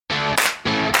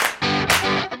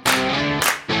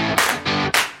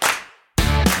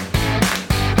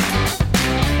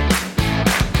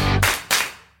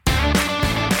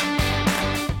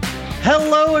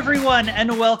everyone,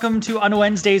 and welcome to On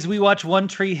Wednesdays We Watch One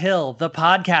Tree Hill, the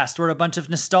podcast where a bunch of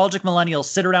nostalgic millennials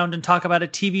sit around and talk about a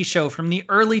TV show from the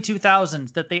early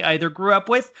 2000s that they either grew up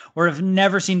with or have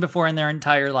never seen before in their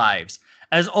entire lives.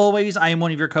 As always, I am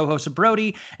one of your co-hosts,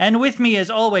 Brody, and with me,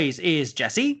 as always, is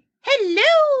Jesse.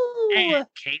 Hello! And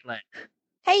Caitlin.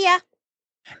 Hey, yeah.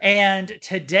 And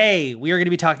today we are going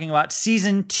to be talking about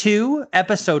season 2,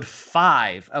 episode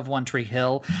 5 of One Tree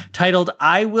Hill, titled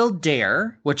I Will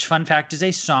Dare, which, fun fact, is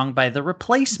a song by The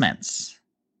Replacements.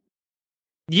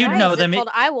 You'd know them. Called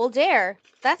I Will Dare.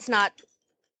 That's not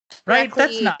right.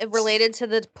 That's not related to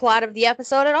the plot of the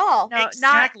episode at all. No,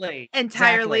 exactly. Not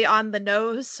entirely on the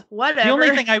nose. Whatever. The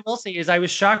only thing I will say is I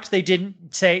was shocked they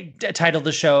didn't title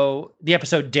the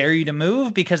episode "Dare You to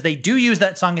Move" because they do use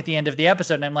that song at the end of the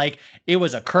episode, and I'm like, it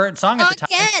was a current song at the time.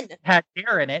 It had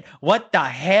 "Dare" in it. What the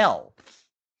hell?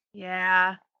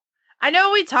 Yeah, I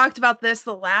know we talked about this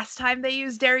the last time they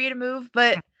used "Dare You to Move,"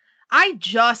 but I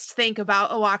just think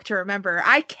about A Walk to Remember.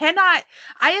 I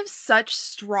have such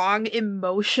strong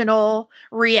emotional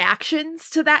reactions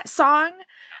to that song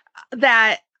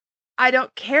that I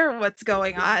don't care what's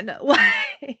going on.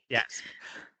 Yes.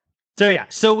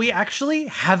 So we actually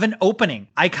have an opening.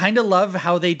 I kind of love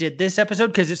how they did this episode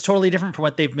because it's totally different from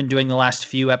what they've been doing the last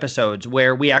few episodes,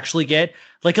 where we actually get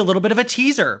like a little bit of a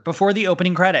teaser before the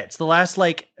opening credits. The last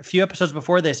few episodes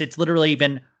before this, it's literally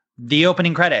been the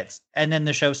opening credits, and then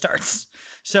the show starts.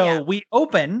 So we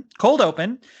cold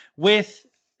open, with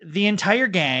the entire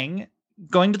gang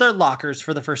going to their lockers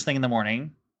for the first thing in the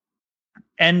morning.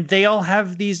 And they all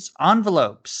have these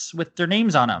envelopes with their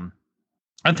names on them.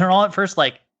 And they're all at first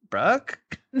like, Brooke?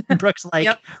 Brooke's like,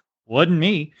 Yep. Wouldn't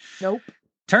me. Nope.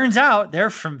 Turns out they're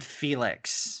from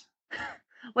Felix.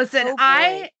 Listen,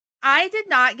 I did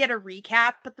not get a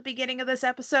recap at the beginning of this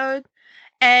episode.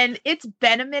 And it's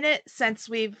been a minute since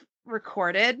we've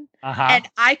recorded, and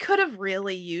I could have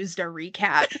really used a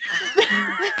recap.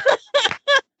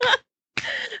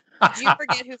 Did you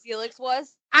forget who Felix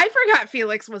was? I forgot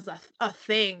Felix was a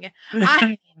thing.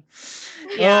 Oh,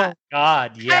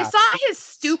 God, yeah. I saw his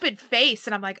stupid face,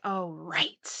 and I'm like, oh,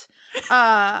 right.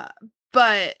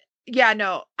 But, yeah,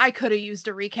 no, I could have used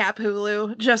a recap,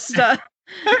 Hulu. Just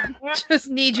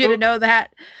need you to know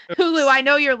that. Hulu, I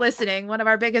know you're listening. One of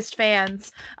our biggest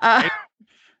fans.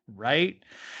 Right?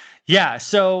 Yeah.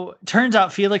 So turns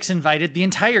out Felix invited the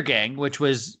entire gang, which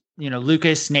was,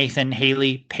 Lucas, Nathan,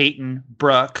 Haley, Peyton,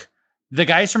 Brooke, the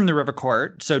guys from the River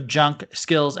Court. So Junk,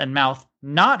 Skills, and Mouth.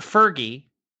 Not Fergie.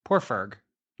 Poor Ferg.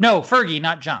 No, Fergie,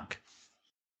 not Junk.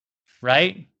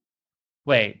 Right?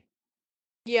 Wait.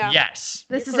 Yeah. Yes.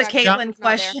 This is a Caitlin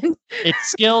question. It's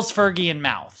Skills, Fergie, and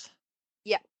Mouth.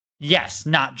 Yeah. Yes,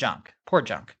 not Junk. Poor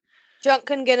Junk. Junk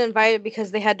couldn't get invited because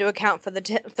they had to account for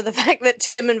the fact that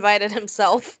Tim invited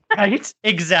himself. Right?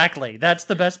 Exactly. That's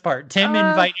the best part. Tim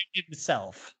invited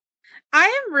himself. I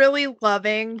am really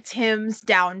loving Tim's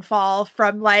downfall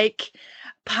from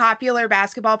popular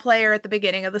basketball player at the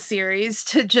beginning of the series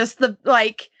to just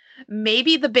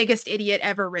maybe the biggest idiot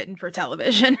ever written for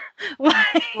television.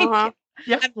 I'm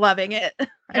loving it. Yeah.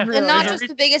 And not just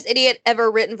the biggest idiot ever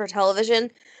written for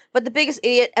television, but the biggest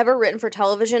idiot ever written for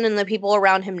television, and the people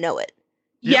around him know it.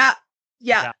 Yeah.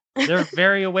 They're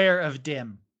very aware of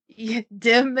Dim. Yeah,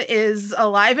 Dim is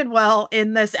alive and well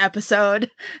in this episode.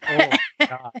 Oh,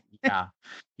 God.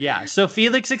 Yeah. So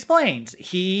Felix explains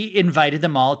he invited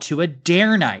them all to a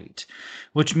dare night,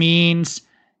 which means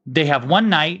they have one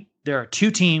night, there are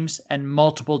 2 teams and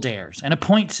multiple dares and a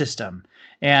point system.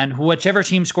 And whichever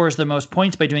team scores the most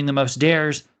points by doing the most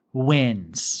dares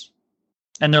wins.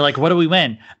 And they're like, what do we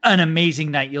win? An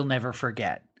amazing night you'll never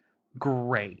forget.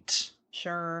 Great.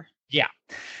 Sure. Yeah.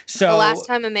 So the last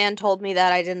time a man told me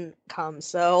that, I didn't come,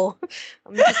 so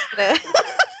I'm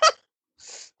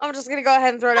just gonna go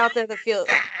ahead and throw it out there that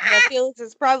Felix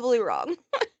is probably wrong.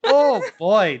 Oh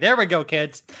boy, there we go,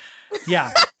 kids.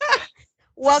 Yeah.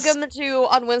 Welcome to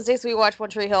On Wednesdays We Watch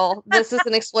One Tree Hill. This is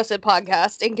an explicit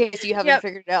podcast, in case you haven't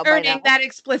figured it out by now. Earning that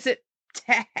explicit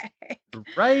tag.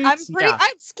 Right?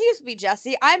 Excuse me,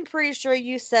 Jesse. I'm pretty sure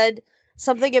you said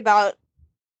something about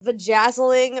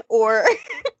vajazzling or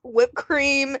whipped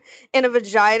cream in a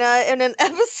vagina in an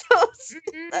episode.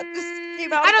 That just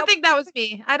came out. I don't think that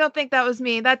was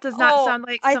me. That does not sound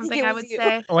like something I would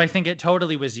say. Oh, I think it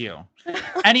totally was you.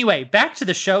 Anyway, back to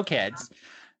the show, kids.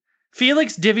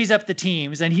 Felix divvies up the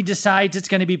teams, and he decides it's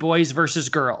going to be boys versus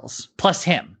girls, plus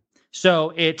him.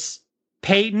 So it's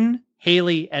Peyton,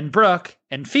 Haley, and Brooke,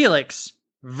 and Felix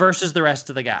versus the rest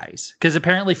of the guys. Because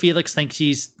apparently Felix thinks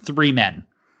he's 3 men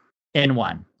in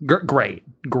one. Great.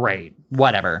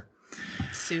 Whatever.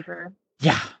 Super.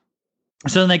 Yeah.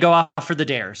 So then they go off for the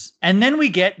dares. And then we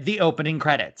get the opening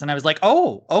credits. And I was like,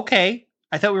 oh, okay.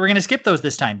 I thought we were going to skip those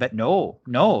this time. But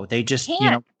no, they just,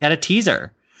 had a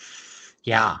teaser.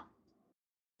 Yeah.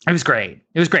 It was great.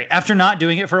 It was great. After not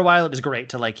doing it for a while, it was great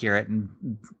to like hear it and,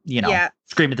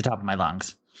 scream at the top of my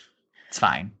lungs. It's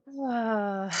fine.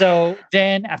 So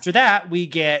then after that, we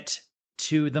get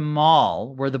to the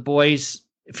mall where the boys,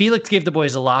 Felix gave the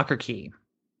boys a locker key.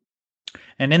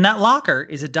 And in that locker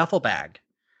is a duffel bag.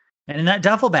 And in that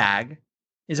duffel bag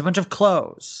is a bunch of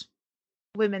clothes.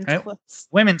 Women's clothes.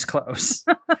 Women's clothes.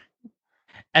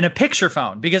 And a picture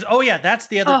phone. Because, that's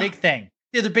the other big thing.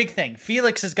 The other big thing.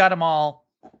 Felix has got them all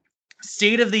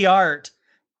state-of-the-art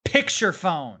picture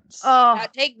phones. That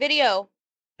take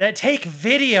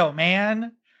video,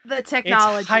 man. The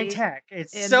technology. It's high-tech.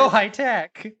 It's so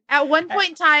high-tech. At one point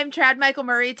in time, Chad Michael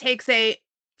Murray takes a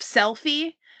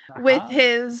selfie with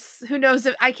his, who knows,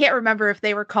 I can't remember if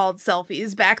they were called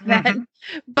selfies back then,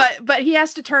 but he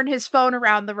has to turn his phone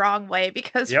around the wrong way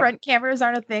because front cameras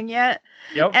aren't a thing yet.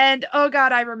 Yep. And oh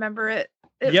God, I remember it.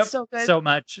 It's so good. So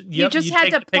much. Yep. You just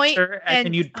had to point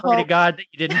and you'd pray to God that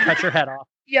you didn't cut your head off.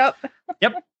 Yep.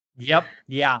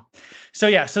 Yeah.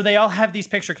 So they all have these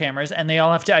picture cameras and they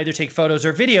all have to either take photos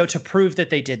or video to prove that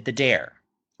they did the dare,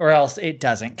 or else it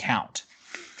doesn't count.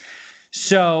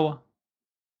 So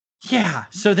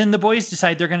then the boys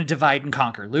decide they're going to divide and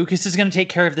conquer. Lucas is going to take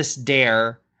care of this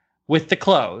dare with the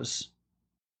clothes.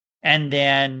 And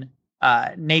then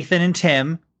Nathan and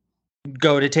Tim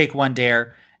go to take one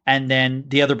dare. And then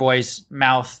the other boys,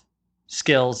 Mouth,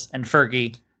 Skills, and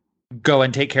Fergie, go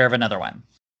and take care of another one.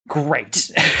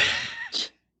 Great.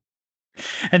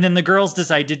 And then the girls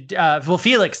decide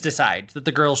Felix decides that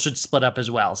the girls should split up as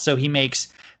well. So he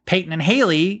makes Peyton and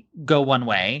Haley go one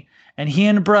way. And he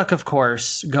and Brooke, of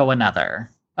course, go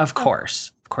another. Of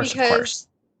course.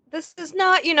 This is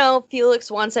not,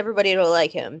 Felix wants everybody to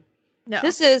like him. No.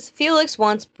 This is Felix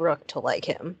wants Brooke to like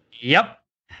him. Yep.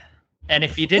 And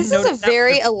if you didn't This is a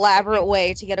very elaborate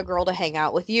way to get a girl to hang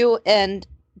out with you. And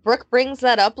Brooke brings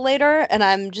that up later. And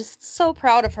I'm just so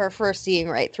proud of her for seeing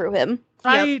right through him.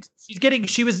 Right. Yep.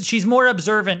 She's more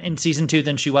observant in season 2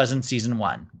 than she was in season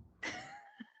 1.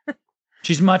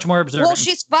 She's much more observant. Well,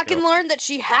 she's fucking learned that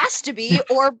she has to be,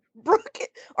 or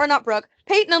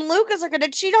Peyton and Lucas are going to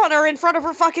cheat on her in front of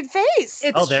her fucking face.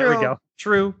 There we go.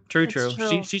 True.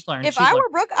 She's learned. If I were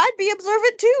Brooke, I'd be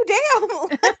observant too.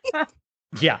 Damn.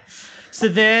 Yeah. So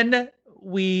then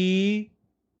we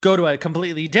go to a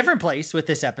completely different place with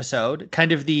this episode,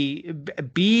 kind of the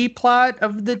B plot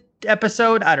of the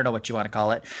episode. I don't know what you want to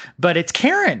call it, but it's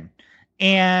Karen.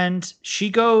 And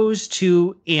she goes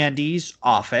to Andy's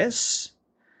office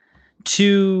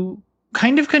to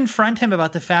kind of confront him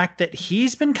about the fact that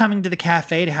he's been coming to the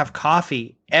cafe to have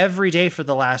coffee every day for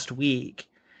the last week.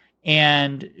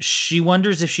 And she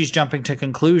wonders if she's jumping to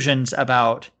conclusions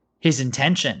about his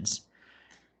intentions.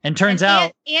 And turns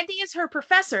out Andy is her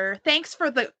professor. Thanks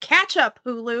for the catch up,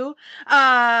 Hulu.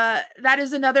 That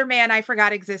is another man I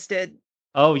forgot existed.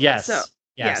 Oh, yes. So,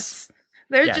 yes.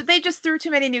 They just threw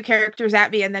too many new characters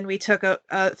at me, and then we took a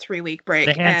 3-week break.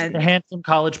 The handsome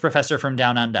college professor from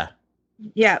Down Under.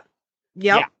 Yep.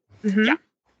 Yeah. Mm-hmm.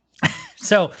 Yeah.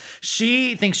 So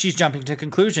she thinks she's jumping to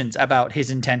conclusions about his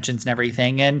intentions and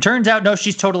everything. And turns out, no,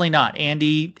 she's totally not.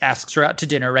 Andy asks her out to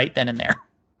dinner right then and there.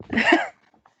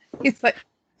 He's like,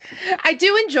 I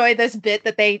do enjoy this bit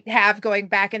that they have going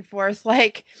back and forth.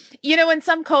 Like, in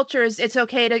some cultures, it's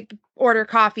okay to order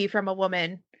coffee from a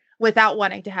woman without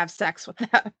wanting to have sex with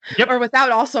them, or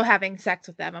without also having sex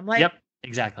with them. I'm like, yep,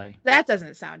 exactly. That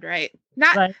doesn't sound right.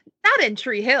 Not in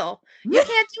Tree Hill. You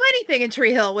can't do anything in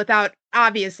Tree Hill without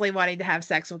obviously wanting to have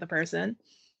sex with a person.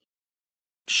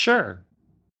 Sure.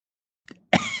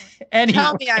 Anyway.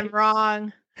 Tell me I'm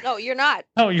wrong. No, you're not.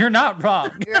 No, you're not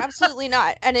wrong. You're absolutely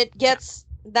not. And it gets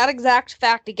that exact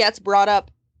fact. It gets brought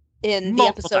up in the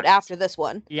episode after this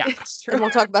one. Yeah, and we'll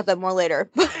talk about that more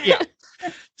later. Yeah.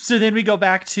 So then we go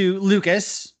back to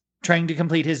Lucas trying to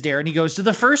complete his dare, and he goes to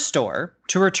the first store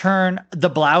to return the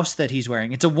blouse that he's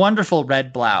wearing. It's a wonderful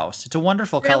red blouse. It's a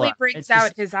wonderful color. Really brings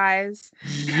out his eyes.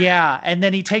 Yeah, and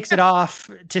then he takes it off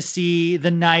to see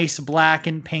the nice black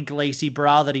and pink lacy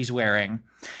bra that he's wearing.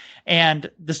 And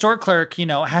the store clerk,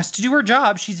 has to do her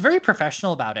job. She's very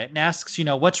professional about it and asks,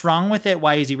 what's wrong with it?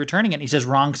 Why is he returning it? And he says,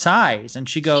 wrong size. And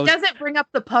she goes... She doesn't bring up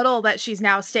the puddle that she's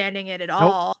now standing in at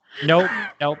all. Nope.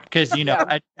 Because, she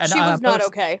was not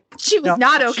okay. She was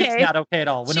not okay. She's not okay at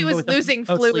all. She was losing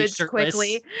fluids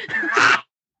quickly.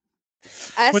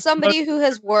 As somebody who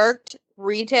has worked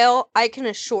retail, I can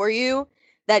assure you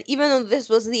that even though this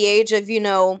was the age of,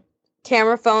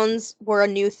 camera phones were a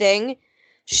new thing,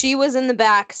 she was in the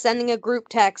back sending a group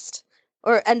text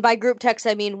and by group text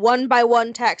I mean one by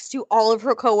one text to all of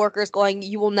her coworkers going,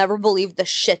 "You will never believe the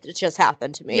shit that just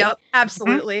happened to me." Yep,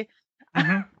 absolutely.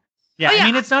 Mhm. Yeah, Oh, I yeah.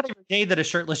 mean, it's not every day that a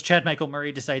shirtless Chad Michael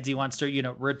Murray decides he wants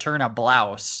to, return a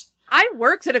blouse. I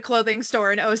worked at a clothing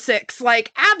store in 06.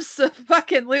 Like,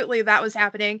 absolutely that was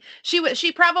happening.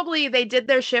 She probably, they did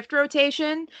their shift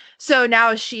rotation, so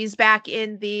now she's back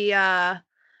in the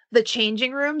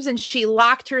changing rooms, and she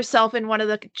locked herself in one of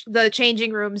the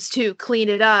changing rooms to clean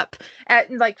it up,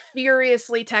 and like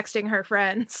furiously texting her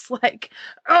friends like,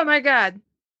 "Oh my god,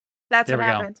 that's There what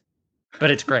we go. happened." But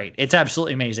it's great. It's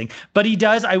absolutely amazing. But he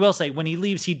does, I will say, when he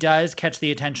leaves, he does catch the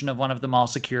attention of one of the mall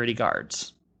security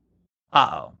guards.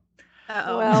 Uh-oh.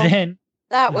 Uh-oh. Well, Then,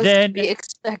 that was to then- be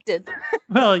expected.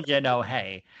 well,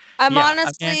 hey. I'm Yeah,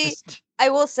 honestly, Amanda's- I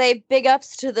will say big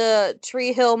ups to the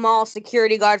Tree Hill Mall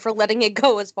security guard for letting it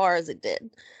go as far as it did.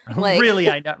 Like- really,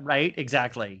 I know, right?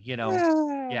 Exactly.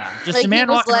 Yeah. Just Like, a he man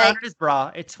was walking around like- in his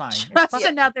bra. It's fine. It's Just fine.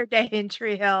 another day in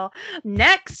Tree Hill.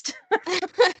 Next.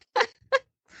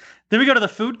 Then we go to the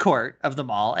food court of the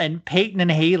mall, and Peyton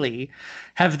and Haley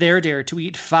have their dare to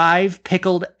eat 5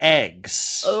 pickled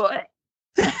eggs. Oh.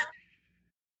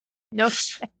 No,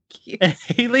 thank you. And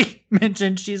Haley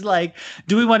mentioned, she's like,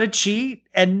 "Do we want to cheat?"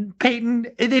 And Peyton,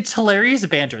 it's hilarious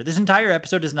banter. This entire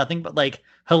episode is nothing but like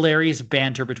hilarious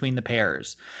banter between the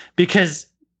pairs, because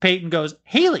Peyton goes,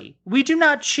 "Haley, we do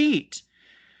not cheat."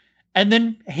 And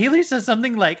then Haley says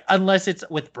something like, "Unless it's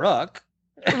with Brooke."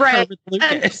 or Right. with And-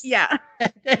 Lucas. yeah.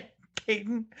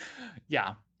 Peyton.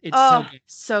 Yeah. It's Oh, so good.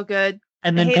 so good.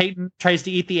 And then I hate- Peyton tries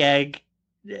to eat the egg.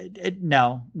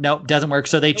 No, doesn't work.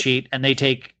 So they cheat, and they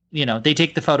take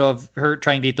the photo of her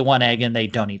trying to eat the one egg, and they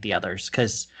don't eat the others.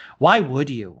 Because why would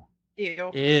you?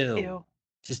 Ew. Ew. Ew.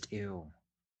 Just ew.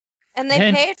 And they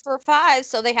And- paid for 5,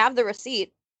 so they have the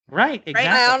receipt. Right. Exactly.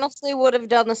 I honestly would have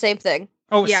done the same thing.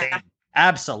 Oh, Yeah. same.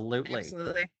 Absolutely.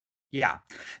 Absolutely. Yeah.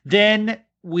 Then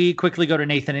we quickly go to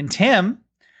Nathan and Tim,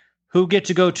 who get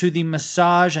to go to the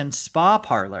massage and spa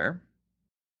parlor.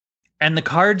 And the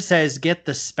card says, "Get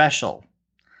the special."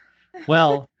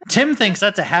 Well, Tim thinks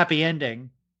that's a happy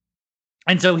ending.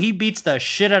 And so he beats the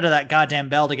shit out of that goddamn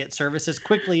bell to get service as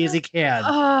quickly as he can.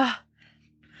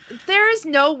 There is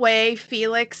no way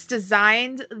Felix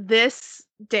designed this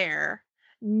dare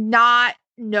not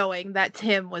knowing that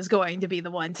Tim was going to be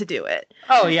the one to do it.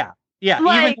 Oh, yeah. Yeah.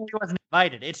 Like- Even though he wasn't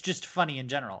invited. It's just funny in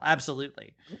general.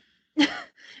 Absolutely.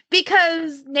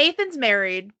 Because Nathan's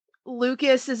married,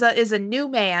 Lucas is a new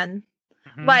man.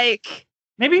 Mhm. Like,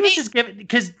 Maybe he was just giving,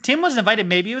 because Tim wasn't invited.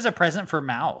 Maybe it was a present for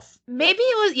Mouth. maybe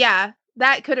it was, yeah,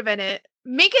 that could have been it.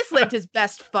 Minkus lived his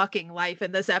best fucking life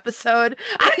in this episode.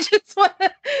 I just want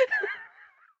to.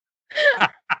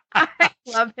 I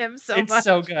love him so It's much.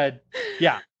 so good.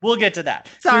 Yeah, we'll get to that.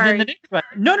 So Sorry. then the next one,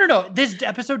 no. This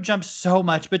episode jumps so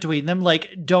much between them.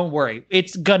 Like, don't worry.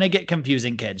 It's gonna get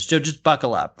confusing, kids. So just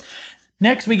buckle up.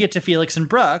 Next, we get to Felix and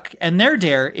Brooke, and their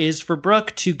dare is for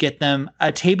Brooke to get them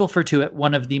a table for 2 at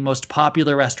one of the most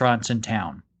popular restaurants in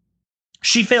town.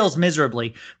 She fails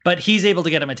miserably, but he's able to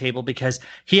get him a table because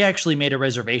he actually made a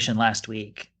reservation last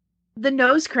week. The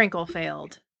nose crinkle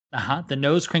failed. The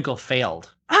nose crinkle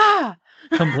failed Ah,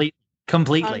 completely.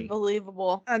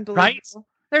 Unbelievable. unbelievable.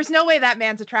 There's no way that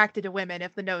man's attracted to women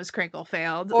if the nose crinkle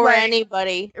failed. Or Like,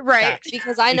 anybody. right. Exactly.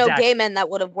 Because I know Exactly. gay men that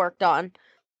would have worked on.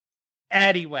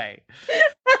 Anyway,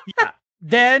 yeah.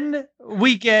 Then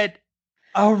we get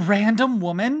a random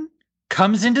woman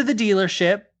comes into the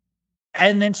dealership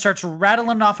and then starts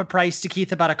rattling off a price to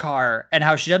Keith about a car and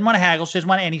how she doesn't want to haggle, she doesn't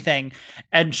want anything,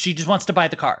 and she just wants to buy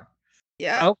the car.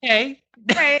 Yeah. Okay.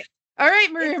 Okay. All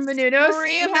right, Maria It's Menounos.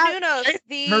 Maria you have, Menounos,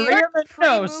 the Maria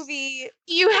Menounos. movie.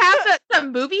 you have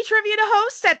some movie trivia to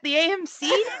host at the AMC?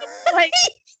 Like,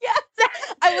 Yes.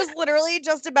 I was literally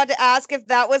just about to ask if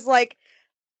that was like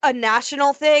a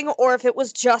national thing or if it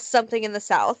was just something in the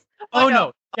South. Oh no.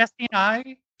 no. Jesse and I,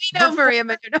 we know before- Maria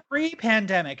Menounos.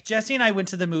 pre-pandemic, Jesse and I went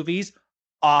to the movies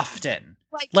often.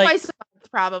 Like, Like- twice a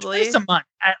month, probably. Twice a month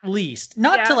at least.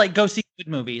 Not Yeah. to like go see good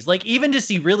movies, like even to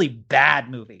see really bad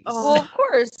movies. Oh. Well, of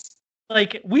course.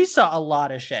 Like we saw a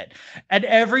lot of shit. And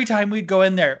every time we'd go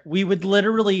in there, we would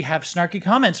literally have snarky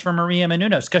comments from Maria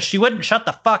Menounos because she wouldn't shut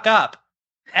the fuck up.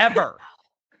 Ever.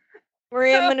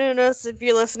 Maria Menounos, if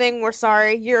you're listening, we're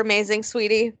sorry. You're amazing,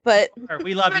 sweetie. But Or,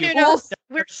 we love you. Menounos, They're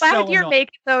we're glad so you're annoying.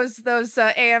 making those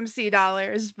AMC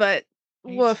dollars, but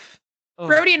He's- woof. Oh,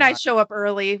 Brody and I God. show up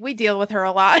early. We deal with her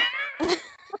a lot.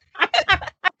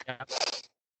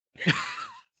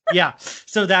 Yeah.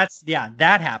 So that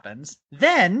happens.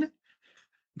 Then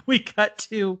we cut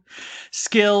to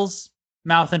Skills,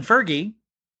 Mouth, and Fergie,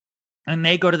 and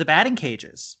they go to the batting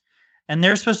cages. And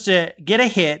they're supposed to get a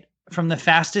hit from the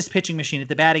fastest pitching machine at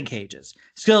the batting cages.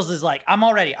 Skills is like, I'm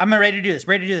all ready. I'm ready to do this.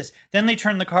 Ready to do this. Then they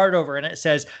turn the card over and it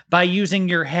says, by using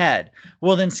your head.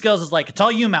 Well, then Skills is like, it's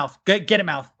all you, Mouth. Get it,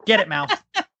 Mouth. Get it, Mouth.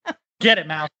 Get it,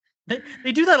 Mouth.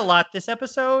 They do that a lot this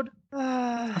episode.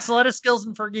 It's a lot of Skills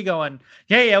and Fergie going,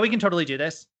 yeah, we can totally do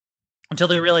this. Until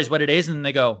they realize what it is, and then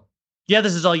they go, yeah,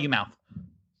 this is all you, Mouth.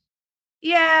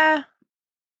 Yeah.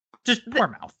 Just poor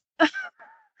Mouth.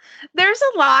 There's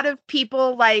a lot of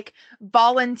people like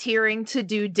volunteering to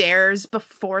do dares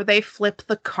before they flip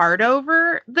the card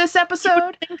over this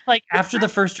episode. Like after the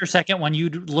first or second one,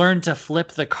 you'd learn to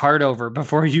flip the card over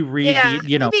before you read agree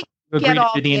to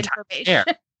do the entire dare.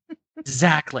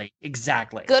 Exactly.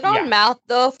 Good on Yeah. Mouth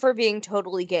though for being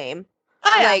totally game.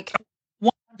 Oh, yeah. Like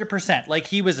 100%. Like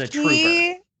he was a trooper.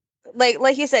 he,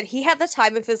 like you said, he had the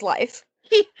time of his life.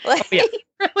 He Like, yeah.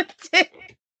 really did.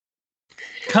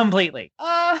 Completely.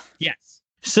 Uh, Yes.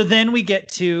 So then we get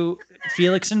to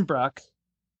Felix and Brooke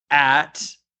at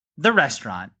the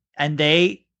restaurant, and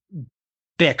they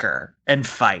bicker and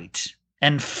fight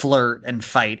and flirt and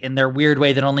fight in their weird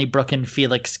way that only Brooke and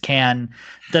Felix can.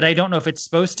 That I don't know if it's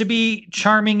supposed to be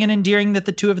charming and endearing that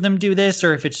the two of them do this,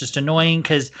 or if it's just annoying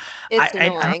because it's I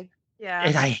annoying. yeah.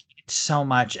 I hate it so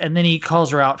much. And then he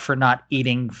calls her out for not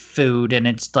eating food, and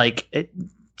it's like,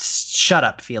 shut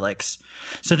up, Felix.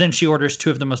 So then she orders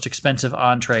two of the most expensive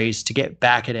entrees to get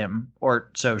back at him, or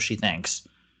so she thinks.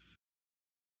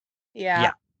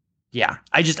 Yeah. Yeah,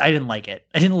 I didn't like it.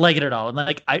 I didn't like it at all. And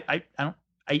like,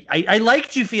 I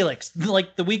liked you, Felix.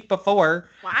 Like the week before,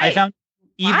 Why? I found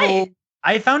evil. Why?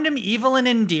 I found him evil and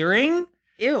endearing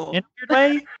Ew. in a weird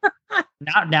way.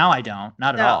 Now I don't.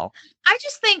 Not No. at all.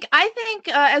 I think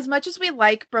as much as we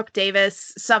like Brooke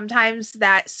Davis, sometimes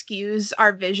that skews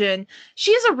our vision.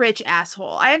 She's a rich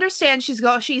asshole. I understand she's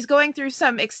going through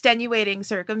some extenuating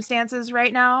circumstances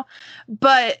right now,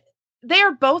 but they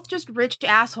are both just rich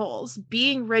assholes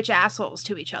being rich assholes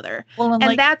to each other. Well,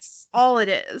 And that's all it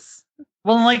is.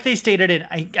 Well, and like they stated in,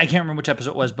 I can't remember which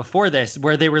episode it was before this,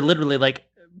 where they were literally like,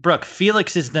 Brooke,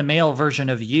 Felix is the male version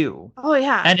of you. Oh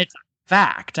yeah. And it's a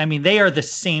fact. I mean, they are the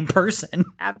same person.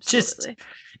 Absolutely.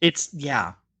 It's,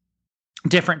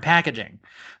 different packaging.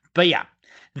 But yeah,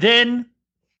 then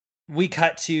we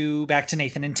cut to back to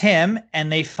Nathan and Tim,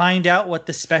 and they find out what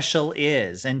the special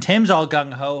is. And Tim's all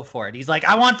gung-ho for it. He's like,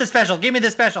 I want the special. Give me the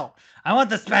special. I want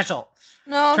the special.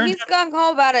 No, Turns he's gung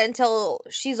ho about it until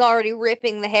she's already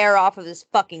ripping the hair off of his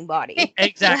fucking body.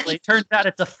 Exactly. Turns out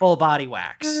it's a full body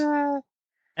wax. Uh,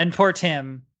 And poor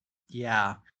Tim,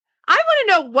 yeah. I want to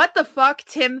know what the fuck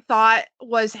Tim thought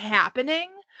was happening,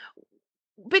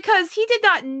 because he did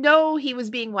not know he was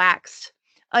being waxed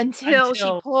until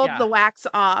she pulled the wax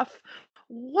off.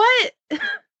 What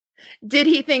did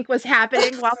he think was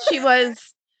happening while she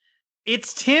was?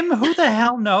 It's Tim. Who the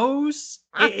hell knows?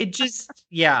 It just,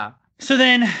 yeah. So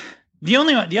then the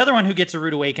other one who gets a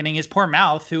rude awakening is poor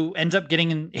Mouth, who ends up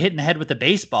getting hit in the head with a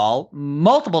baseball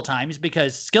multiple times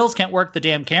because Skills can't work the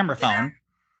damn camera phone.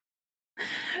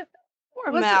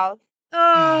 Poor Was it- Mouth.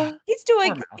 He's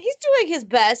doing his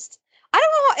best. I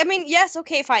don't know. I mean, yes,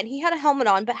 okay, fine. He had a helmet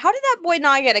on, but how did that boy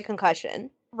not get a concussion?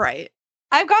 Right.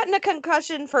 I've gotten a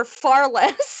concussion for far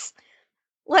less.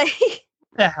 Like,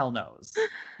 Who the hell knows?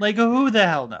 Like, who the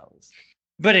hell knows?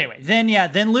 But anyway,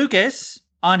 then Lucas,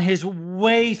 on his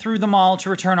way through the mall to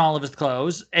return all of his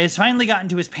clothes, has finally gotten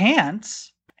to his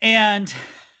pants. And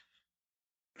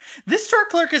this store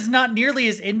clerk is not nearly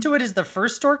as into it as the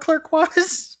first store clerk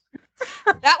was.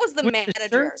 that was the With the manager.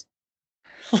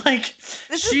 shirt? Like,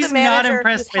 This she's is the manager not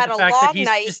impressed who's by had the a fact that long he's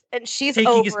night, just and she's taking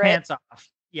over his it. pants off.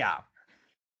 Yeah.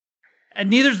 And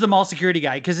neither's the mall security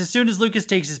guy, because as soon as Lucas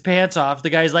takes his pants off, the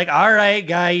guy's like, all right,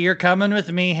 guy, you're coming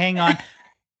with me. Hang on.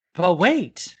 But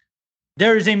wait,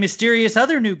 there is a mysterious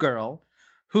other new girl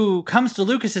who comes to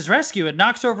Lucas's rescue and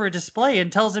knocks over a display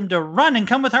and tells him to run and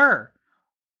come with her.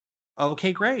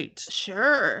 Okay, great.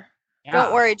 Sure. Yeah.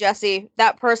 Don't worry, Jesse.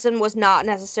 That person was not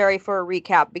necessary for a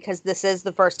recap because this is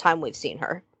the first time we've seen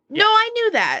her. No, I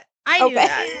knew that. I knew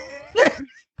that.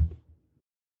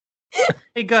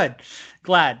 Hey, good.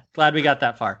 Glad we got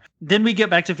that far. Then we get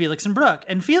back to Felix and Brooke,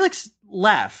 and Felix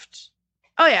left.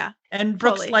 Oh yeah. And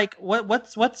Brooke's Totally. like,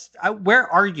 what's where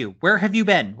are you? Where have you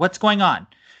been? What's going on?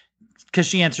 Because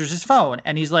she answers his phone,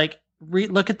 and he's like,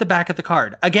 look at the back of the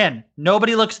card. Again,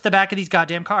 nobody looks at the back of these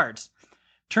goddamn cards.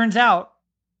 Turns out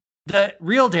the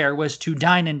real dare was to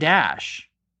dine and dash.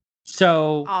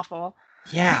 So, Awful.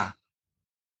 yeah.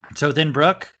 So then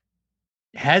Brooke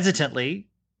hesitantly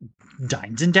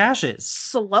dines and dashes.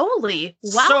 Slowly,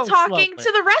 while So talking slowly.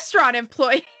 to the restaurant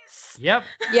employees. Yep.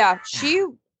 Yeah, she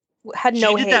had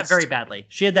no she did that haste. very badly.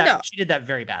 She did that. No. She did that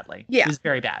very badly. Yeah. It was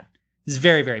very bad. It's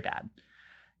very, very bad.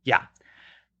 Yeah.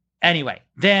 Anyway,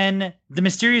 then the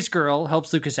mysterious girl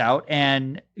helps Lucas out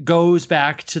and goes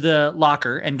back to the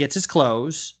locker and gets his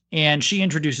clothes. And she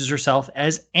introduces herself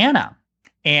as Anna.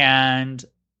 And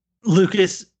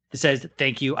Lucas says,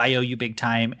 thank you. I owe you big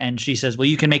time. And she says, well,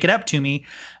 you can make it up to me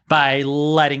by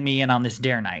letting me in on this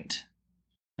dare night.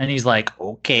 And he's like,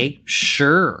 okay,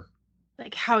 sure.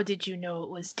 Like, how did you know it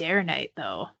was dare night,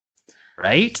 though?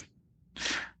 Right?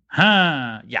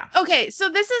 Huh. Yeah. Okay, so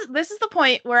this is the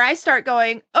point where I start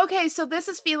going, okay, so this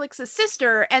is Felix's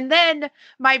sister, and then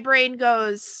my brain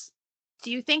goes,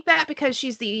 do you think that because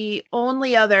she's the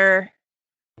only other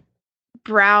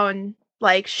brown,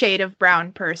 like shade of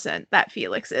brown person that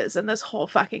Felix is in this whole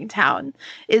fucking town?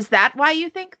 Is that why you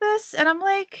think this? And I'm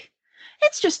like,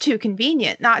 it's just too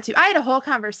convenient not to. I had a whole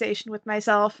conversation with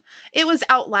myself. It was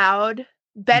out loud.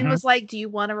 Ben was like, do you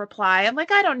want to reply? I'm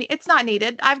like, I don't need, it's not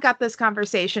needed. I've got this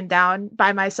conversation down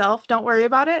by myself. Don't worry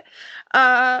about it.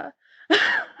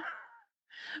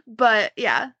 But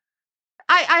yeah,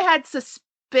 I had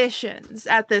suspicions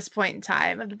at this point in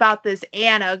time about this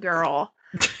Anna girl.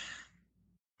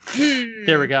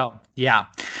 There we go. Yeah.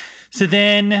 So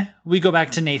then we go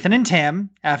back to Nathan and Tim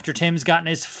after Tim's gotten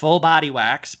his full body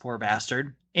wax, poor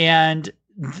bastard. And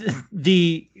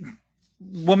the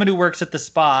woman who works at the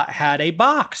spa had a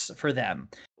box for them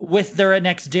with their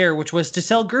next dare, which was to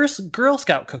sell Girl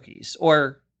Scout cookies,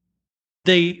 or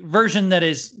the version that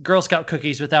is Girl Scout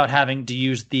cookies without having to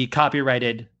use the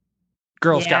copyrighted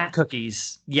Girl Scout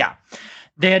cookies. Yeah.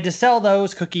 They had to sell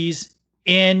those cookies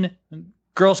in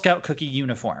Girl Scout cookie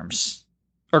uniforms,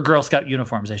 or Girl Scout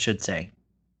uniforms, I should say.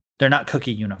 They're not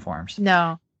cookie uniforms.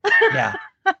 No. Yeah.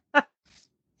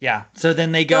 Yeah. So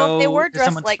then they go. So if they were to dressed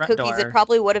someone's like front cookies, door. it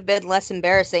probably would have been less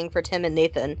embarrassing for Tim and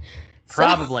Nathan. So-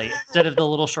 Probably instead of the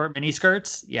little short mini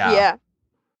skirts. Yeah. Yeah.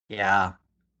 Yeah.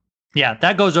 Yeah.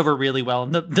 That goes over really well.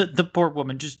 And the poor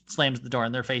woman just slams the door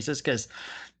in their faces because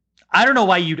I don't know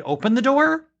why you'd open the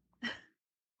door,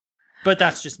 but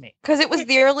that's just me. Because it was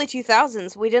the early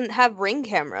 2000s. We didn't have Ring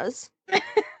cameras.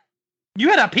 You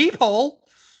had a peephole.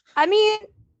 I mean,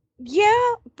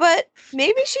 yeah, but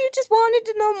maybe she just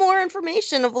wanted to know more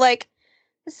information of like,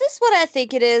 is this what I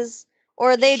think it is?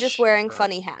 Or are they just wearing Sure.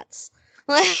 funny hats?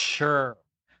 Sure.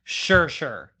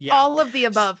 Yeah. All of the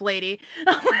above, lady.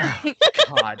 Oh,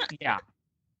 God. Yeah.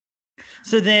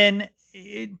 So then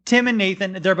Tim and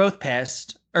Nathan, they're both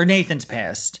pissed, or Nathan's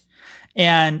pissed,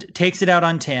 and takes it out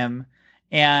on Tim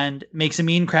and makes a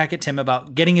mean crack at Tim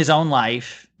about getting his own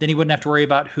life. Then he wouldn't have to worry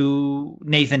about who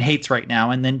Nathan hates right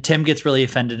now. And then Tim gets really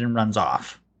offended and runs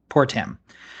off. Poor Tim.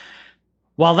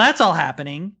 While that's all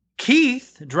happening,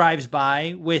 Keith drives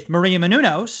by with Maria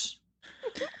Menounos.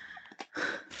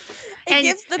 It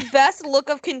gives the best look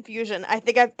of confusion I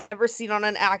think I've ever seen on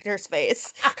an actor's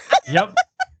face. Yep.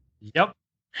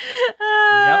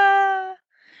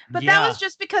 But that was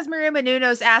just because Maria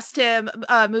Menounos asked him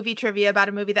movie trivia about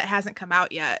a movie that hasn't come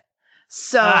out yet.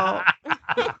 So.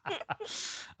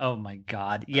 Oh my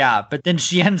God. Yeah. But then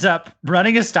she ends up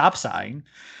running a stop sign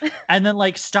and then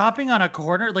like stopping on a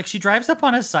corner. Like she drives up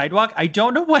on a sidewalk. I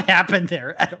don't know what happened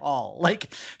there at all.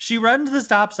 Like she runs the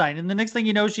stop sign and the next thing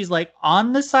you know, she's like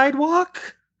on the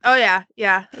sidewalk. Oh yeah.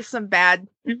 Yeah. Some bad.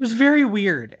 It was very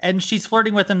weird. And she's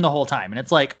flirting with him the whole time. And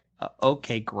it's like,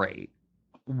 okay, great.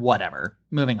 Whatever.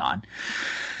 Moving on.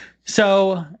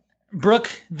 So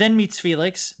Brooke then meets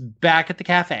Felix back at the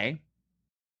cafe.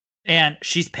 And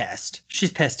she's pissed.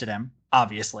 She's pissed at him,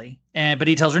 obviously. But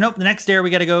he tells her, nope, the next day we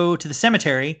got to go to the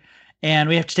cemetery and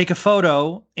we have to take a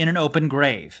photo in an open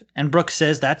grave. And Brooke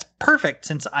says, that's perfect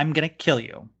since I'm going to kill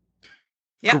you.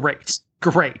 Yep.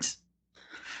 Great.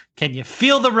 Can you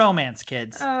feel the romance,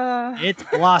 kids? It's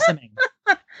blossoming.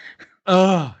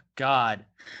 Oh, God.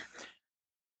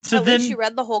 So At then least she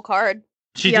read the whole card.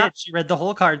 She did. She read the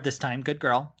whole card this time. Good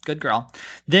girl.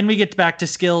 Then we get back to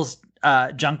Skills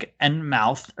Junk and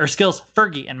Mouth, or Skills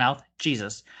Fergie and Mouth.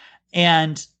 Jesus.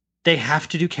 And they have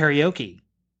to do karaoke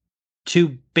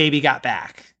to Baby Got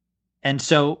Back. And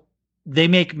so they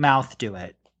make Mouth do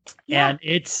it. Yeah. And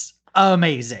it's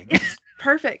amazing.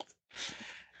 Perfect.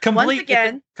 Complete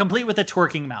Once with a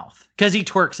twerking Mouth. Because he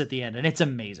twerks at the end and it's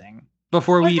amazing.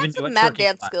 Before we even do it. Mad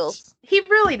dance skills. He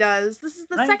really does. This is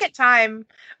the second time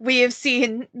we have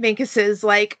seen Minkus's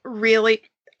like really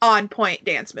on point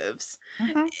dance moves.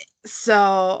 Mm-hmm.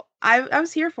 So I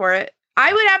was here for it.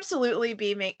 I would absolutely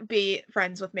be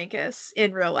friends with Minkus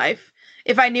in real life.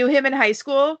 If I knew him in high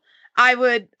school, I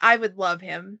would love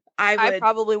him. I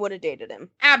probably would have dated him.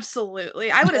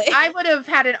 Absolutely. I would have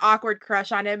had an awkward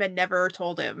crush on him and never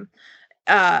told him.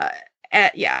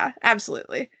 Yeah,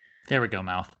 absolutely. There we go,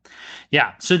 mouth.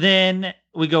 Yeah. So then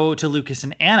we go to Lucas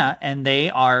and Anna, and they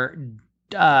are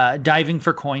diving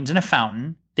for coins in a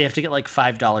fountain. They have to get like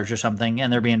 $5 or something,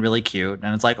 and they're being really cute.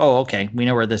 And it's like, oh, okay, we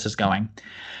know where this is going.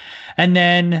 And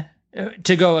then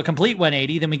to go a complete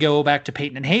 180, then we go back to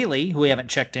Peyton and Haley, who we haven't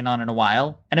checked in on in a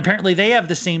while. And apparently they have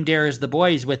the same dare as the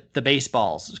boys with the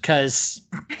baseballs, because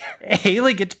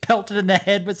Haley gets pelted in the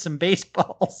head with some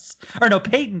baseballs. Or no,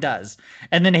 Peyton does.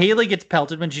 And then Haley gets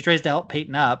pelted when she tries to help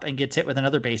Peyton up and gets hit with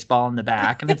another baseball in the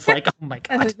back. And it's like, oh my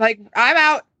And God. it's like, I'm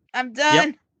out. I'm done.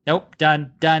 Yep. Nope.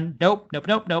 Done.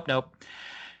 Nope.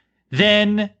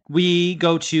 Then we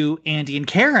go to Andy and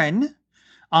Karen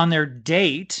on their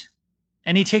date,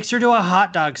 and he takes her to a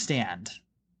hot dog stand.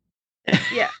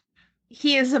 Yeah.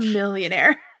 He is a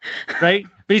millionaire. Right?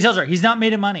 But he tells her he's not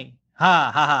made of money.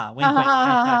 Ha ha ha.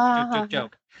 Wink, wink.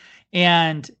 Joke.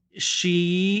 And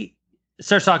she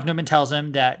starts talking to him and tells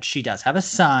him that she does have a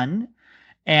son.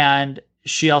 And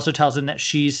she also tells him that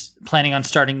she's planning on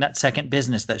starting that second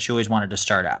business that she always wanted to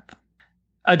start up.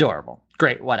 Adorable.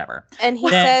 Great. Whatever. And he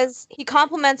says he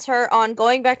compliments her on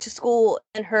going back to school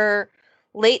in her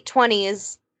late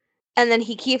 20s. And then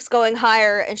he keeps going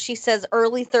higher, and she says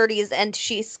early 30s, and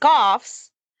she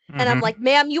scoffs. And I'm like,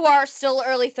 ma'am, you are still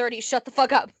early 30s. Shut the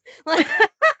fuck up.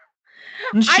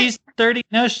 She's 30.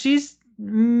 No, she's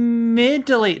mid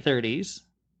to late 30s.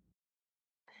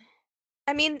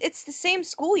 I mean, it's the same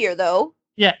school year, though.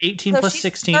 Yeah, 18 So plus she's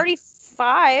 16.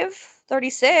 35,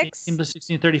 36. 18 plus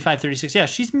 16, 35, 36. Yeah,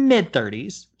 she's mid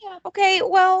 30s. Yeah. Okay,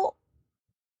 well,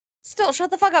 still,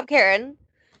 shut the fuck up, Karen.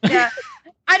 Yeah.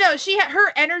 I know.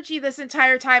 Her energy this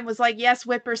entire time was like, yes,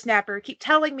 whippersnapper, keep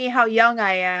telling me how young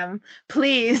I am,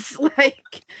 please.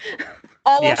 Like,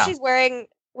 Oh, well, she's wearing,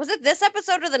 was it this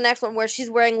episode or the next one where she's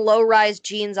wearing low-rise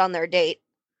jeans on their date?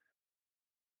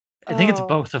 I think it's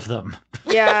both of them.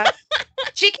 Yeah.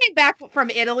 She came back from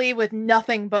Italy with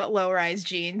nothing but low-rise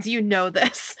jeans. You know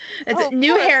this. It's a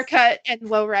new haircut and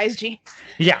low-rise jeans.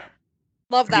 Yeah.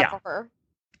 Love that for her.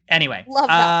 Anyway. Love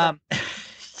that.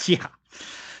 Yeah.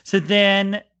 So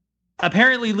then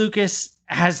apparently Lucas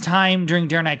has time during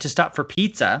dare night to stop for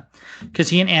pizza, because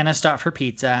he and Anna stop for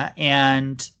pizza,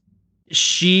 and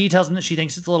she tells him that she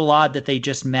thinks it's a little odd that they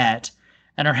just met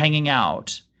and are hanging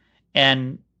out,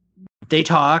 and they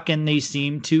talk and they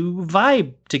seem to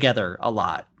vibe together a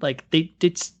lot. Like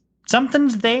it's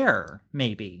something's there,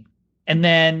 maybe. And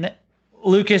then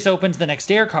Lucas opens the next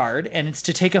dare card, and it's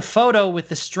to take a photo with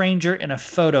the stranger in a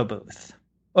photo booth.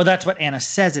 Well, that's what Anna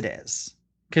says it is.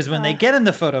 Because when they get in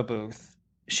the photo booth,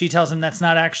 she tells him that's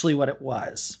not actually what it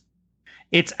was.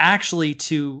 It's actually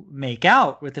to make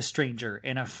out with a stranger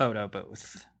in a photo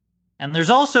booth. And there's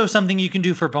also something you can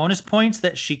do for bonus points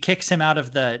that she kicks him out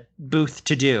of the booth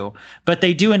to do. But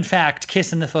they do, in fact,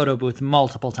 kiss in the photo booth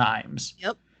multiple times.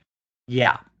 Yep.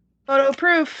 Yeah. Photo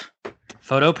proof.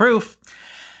 Photo proof.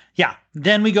 Yeah.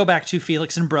 Then we go back to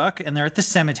Felix and Brooke, and they're at the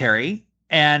cemetery.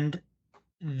 And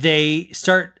they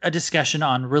start a discussion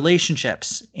on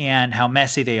relationships and how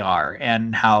messy they are,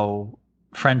 and how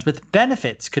friends with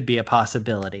benefits could be a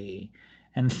possibility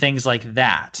and things like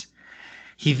that.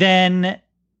 He then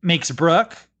makes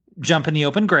Brooke jump in the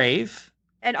open grave.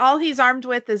 And all he's armed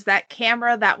with is that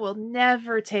camera that will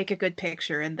never take a good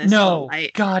picture in this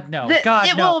light. God, no.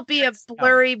 It will be a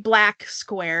blurry black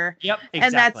square. Yep, exactly.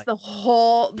 And that's the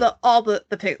whole,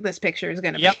 this picture is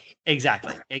going to be. Yep,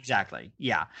 exactly.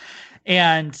 Yeah.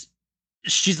 And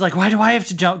she's like, why do I have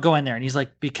to go in there? And he's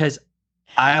like, because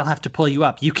I'll have to pull you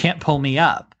up. You can't pull me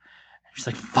up. She's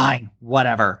like, fine,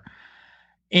 whatever.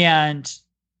 And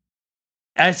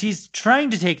as he's trying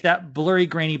to take that blurry,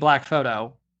 grainy black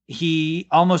photo, he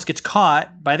almost gets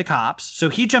caught by the cops. So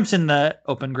he jumps in the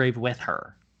open grave with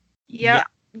her. Yep.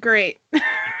 Yeah. Great.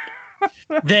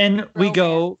 Then we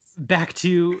go back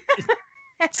to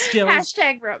Skills.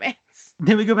 Hashtag romance.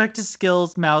 Then we go back to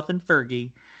Skills, Mouth, and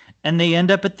Fergie. And they end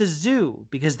up at the zoo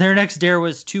because their next dare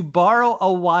was to borrow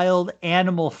a wild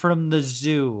animal from the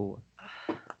zoo.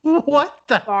 What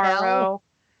the hell?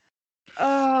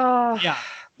 Oh. Yeah.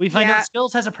 We find out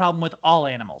Skills has a problem with all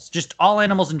animals. Just all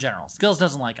animals in general. Skills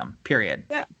doesn't like them. Period.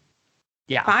 Yeah.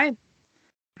 Yeah. Fine.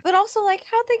 But also, like,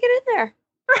 how'd they get in there?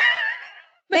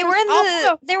 They were in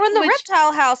the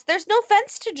reptile house. There's no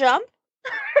fence to jump.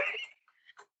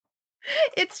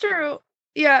 It's true.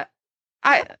 Yeah.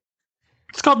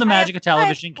 It's called the magic of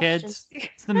television, kids.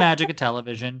 It's the magic of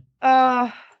television.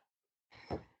 Yeah.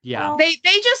 They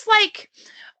just like,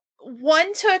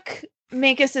 one took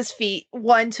Minkus's feet,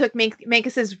 one took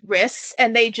Minkus's wrists,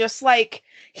 and they just like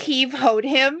heave-hoed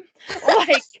him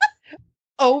like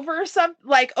over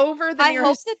the I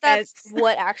hope that's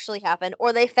what actually happened.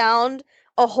 Or they found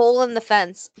a hole in the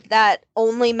fence that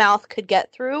only Mouth could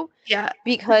get through Yeah,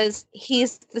 because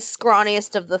he's the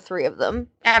scrawniest of the three of them.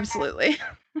 absolutely.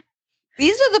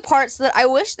 These are the parts that I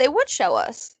wish they would show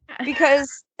us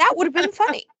because that would have been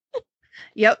funny.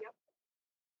 Yep.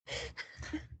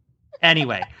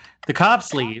 Anyway, the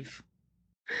cops leave,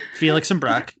 Felix and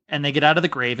Brooke, and they get out of the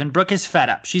grave, and Brooke is fed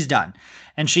up. She's done.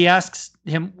 And she asks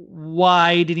him,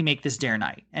 why did he make this dare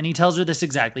night? And he tells her this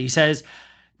exactly. He says,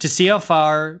 to see how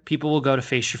far people will go to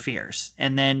face your fears.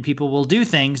 And then people will do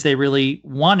things they really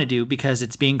want to do because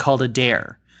it's being called a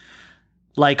dare.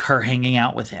 Like her hanging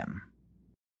out with him.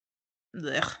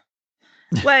 Ugh.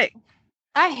 Like,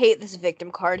 I hate this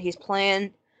victim card he's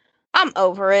playing. I'm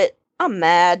over it. I'm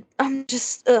mad. I'm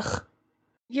just, ugh.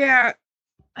 yeah.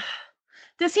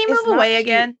 Does he It's move not away cute.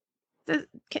 again?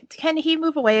 Can he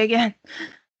move away again?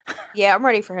 Yeah, I'm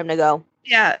ready for him to go.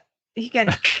 Yeah, he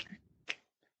can.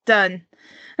 Done.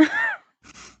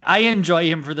 I enjoy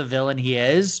him for the villain he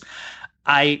is.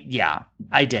 I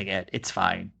dig it. It's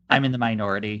fine. I'm in the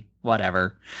minority.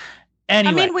 Whatever.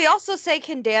 Anyway, I mean, we also say,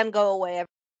 can Dan go away?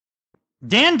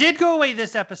 Dan did go away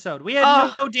this episode. We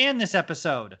had no Dan this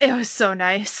episode. It was so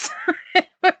nice. It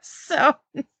was so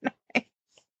nice.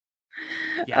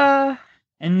 Yeah.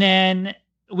 And then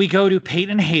we go to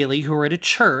Peyton and Haley, who are at a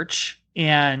church,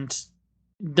 and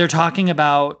they're talking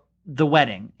about the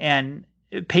wedding. And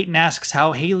Peyton asks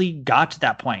how Haley got to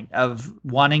that point of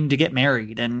wanting to get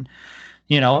married. And,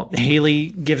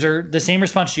 Haley gives her the same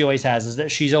response she always has, is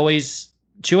that she always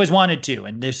wanted to.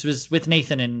 And this was with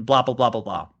Nathan and blah, blah, blah, blah,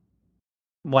 blah.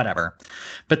 Whatever.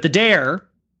 But the dare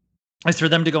is for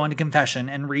them to go into confession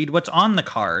and read what's on the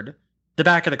card, the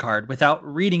back of the card, without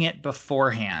reading it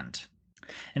beforehand.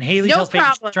 And Haley tells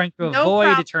Peyton she's trying to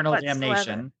avoid eternal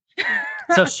damnation.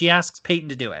 So she asks Peyton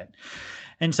to do it.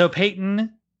 And so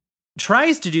Peyton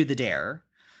tries to do the dare,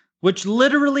 which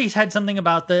literally had something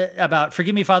about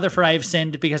forgive me, Father, for I have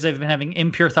sinned because I've been having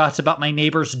impure thoughts about my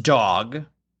neighbor's dog.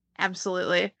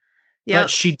 Absolutely. Yeah. But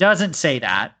she doesn't say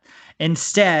that.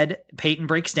 Instead, Peyton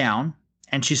breaks down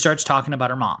and she starts talking about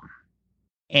her mom.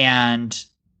 And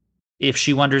if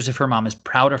she wonders if her mom is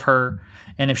proud of her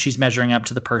and if she's measuring up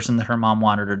to the person that her mom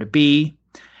wanted her to be.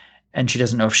 And she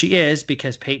doesn't know if she is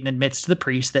because Peyton admits to the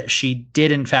priest that she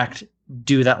did, in fact,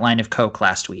 do that line of coke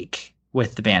last week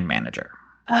with the band manager.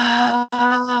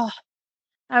 I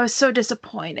was so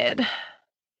disappointed.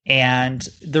 And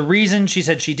the reason she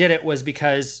said she did it was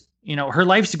because, her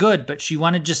life's good, but she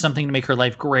wanted just something to make her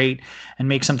life great and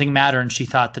make something matter. And she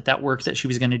thought that work that she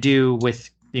was going to do with,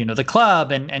 the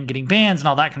club and getting bands and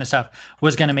all that kind of stuff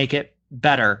was going to make it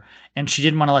better. And she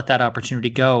didn't want to let that opportunity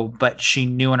go, but she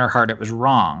knew in her heart it was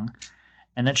wrong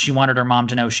and that she wanted her mom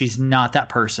to know she's not that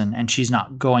person and she's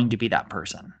not going to be that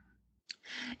person.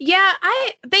 Yeah,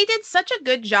 they did such a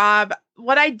good job.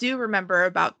 What I do remember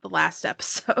about the last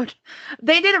episode,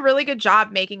 they did a really good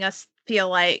job making us feel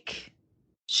like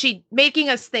making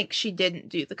us think she didn't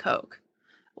do the coke.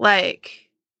 Like,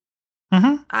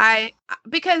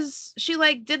 because she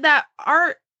did that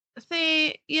art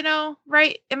thing,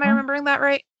 right? Am I remembering that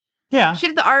right? Yeah. She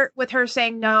did the art with her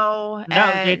saying no.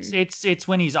 No, it's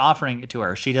when he's offering it to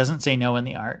her. She doesn't say no in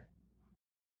the art.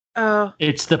 Oh.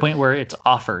 It's the point where it's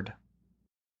offered.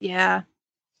 Yeah.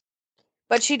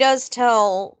 But she does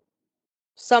tell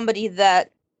somebody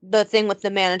that the thing with the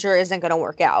manager isn't going to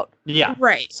work out. Yeah.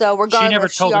 Right. So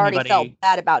regardless, she already anybody. Felt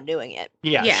bad about doing it.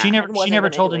 Yeah. Yeah. She never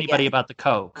told do it anybody again. about the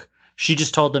coke. She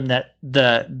just told them that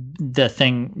the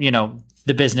thing,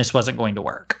 the business wasn't going to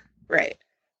work. Right.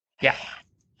 Yeah.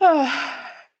 Oh,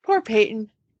 poor Peyton.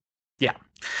 Yeah.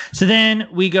 So then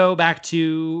we go back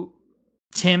to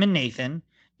Tim and Nathan,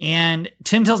 and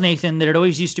Tim tells Nathan that it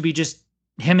always used to be just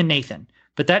him and Nathan.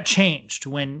 But that changed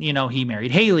when, he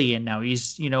married Haley and now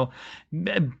he's,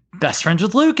 best friends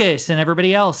with Lucas and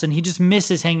everybody else. And he just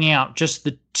misses hanging out, just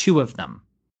the two of them.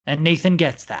 And Nathan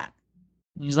gets that.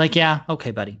 He's like, yeah,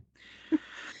 okay, buddy.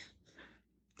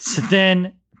 So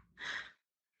then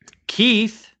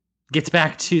Keith gets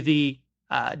back to the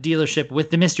dealership with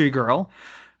the mystery girl,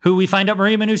 who we find out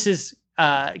Maria Menounos'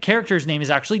 character's name is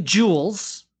actually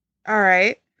Jules. All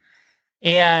right.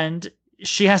 And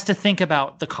she has to think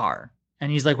about the car.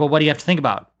 And he's like, well, what do you have to think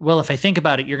about? Well, if I think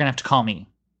about it, you're going to have to call me.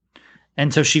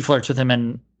 And so she flirts with him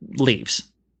and leaves.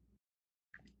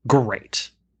 Great.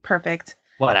 Perfect.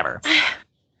 Whatever.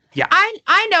 Yeah.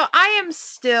 I know I am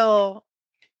still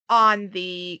on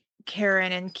the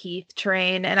Karen and Keith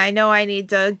train, and I know I need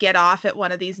to get off at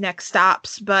one of these next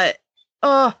stops, but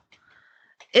I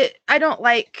don't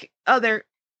like other.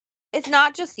 It's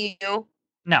not just you.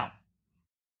 No.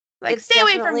 It's Stay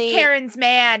away from definitely- Karen's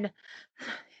man.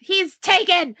 He's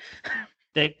taken.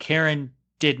 That Karen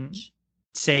didn't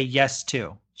say yes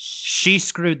to. She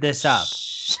screwed this up.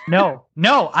 No,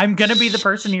 I'm going to be the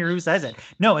person here who says it.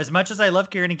 No, as much as I love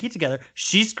Karen and Keith together,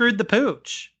 she screwed the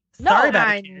pooch. No, Sorry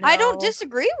about it. I don't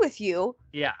disagree with you.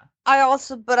 Yeah. I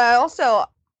also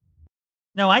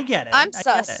No, I get it. I'm I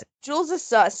sus. get it. Jules is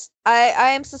sus.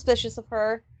 I am suspicious of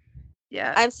her.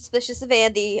 Yeah. I'm suspicious of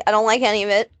Andy. I don't like any of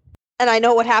it. And I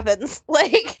know what happens.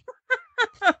 Like,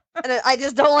 and I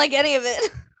just don't like any of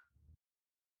it.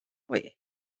 Wait.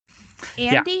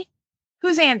 Andy?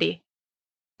 Who's Andy?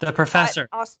 The professor.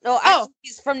 Actually,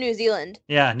 he's from New Zealand.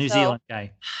 Yeah, New Zealand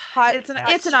guy.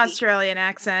 It's an Australian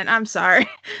accent. I'm sorry.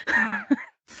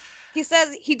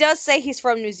 He does say he's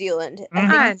from New Zealand. I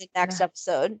think in the next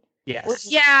episode. Yes.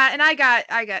 Yeah, and I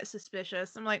got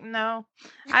suspicious. I'm like, no,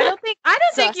 I don't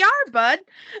think you are, bud.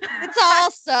 It's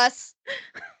all sus.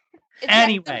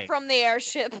 Anyway, from the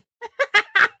airship.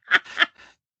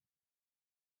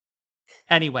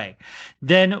 Anyway,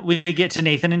 then we get to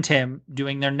Nathan and Tim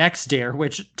doing their next dare,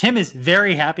 which Tim is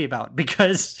very happy about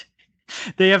because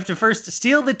they have to first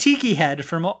steal the tiki head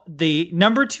from the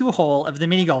number 2 hole of the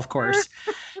mini golf course.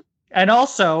 And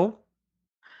also,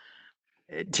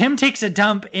 Tim takes a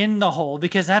dump in the hole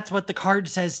because that's what the card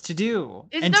says to do.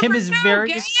 And Tim is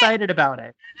very excited about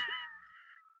it.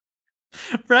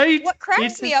 Right? What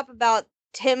cracks me up about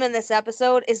Tim in this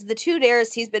episode is the 2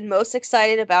 dares he's been most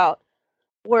excited about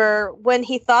were when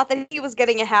he thought that he was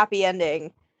getting a happy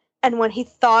ending and when he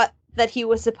thought that he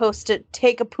was supposed to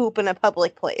take a poop in a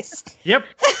public place. Yep.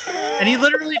 And he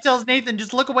literally tells Nathan,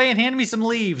 just look away and hand me some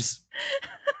leaves.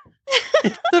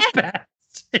 It's the best.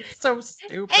 It's so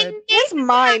stupid. And his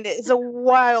mind is a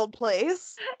wild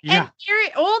place. Yeah.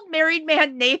 And old married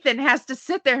man Nathan has to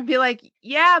sit there and be like,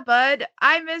 yeah, bud,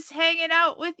 I miss hanging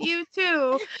out with you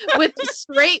too. With a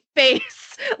straight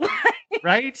face.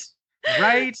 Right?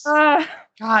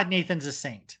 God, Nathan's a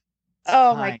saint.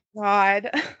 Oh my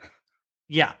God.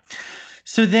 Yeah.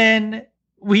 So then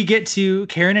we get to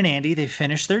Karen and Andy. They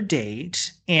finish their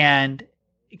date, and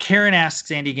Karen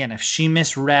asks Andy again if she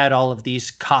misread all of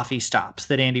these coffee stops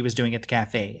that Andy was doing at the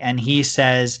cafe. And he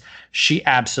says she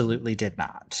absolutely did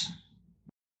not.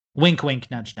 Wink, wink,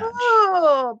 nudge, nudge.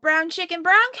 Oh, brown chicken,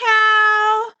 brown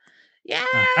cow. Yeah.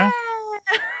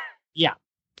 Uh-huh. Yeah.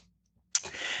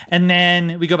 And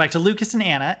then we go back to Lucas and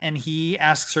Anna, and he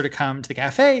asks her to come to the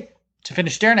cafe to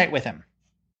finish dare night with him.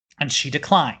 And she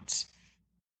declines.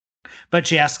 But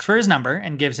she asks for his number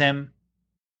and gives him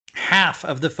half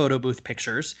of the photo booth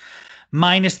pictures,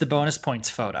 minus the bonus points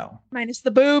photo. Minus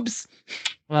the boobs.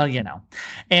 Well, you know.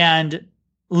 And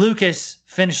Lucas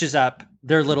finishes up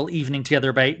their little evening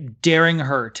together by daring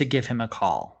her to give him a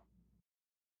call.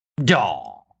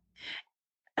 Daw.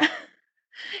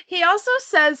 He also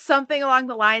says something along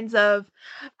the lines of,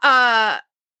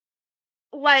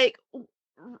 like,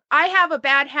 I have a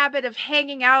bad habit of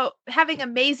hanging out, having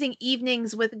amazing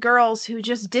evenings with girls who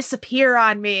just disappear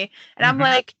on me. And I'm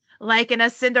like in a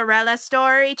Cinderella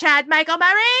story, Chad Michael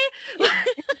Murray.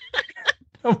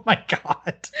 Oh my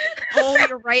God. Oh,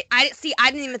 you're right. I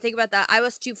didn't even think about that. I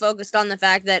was too focused on the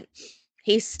fact that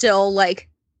he's still, like,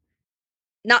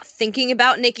 not thinking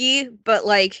about Nikki, but,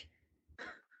 like,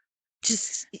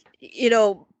 just, you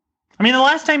know. I mean, the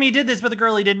last time he did this with a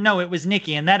girl he didn't know, it was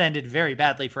Nikki, and that ended very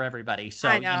badly for everybody. So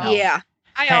I know. You know, Yeah.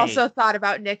 I also thought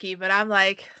about Nikki, but I'm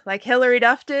like Hillary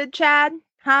Duff did, Chad?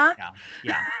 Huh?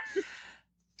 Yeah.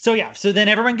 So then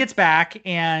everyone gets back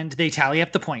and they tally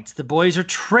up the points. The boys are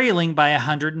trailing by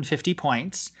 150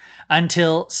 points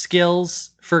until Skills,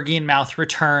 Fergie, and Mouth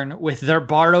return with their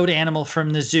borrowed animal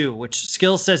from the zoo, which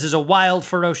Skills says is a wild,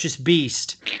 ferocious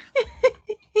beast.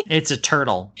 It's a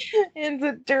turtle. It's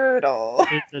a turtle.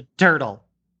 It's a turtle.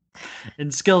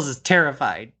 And Skills is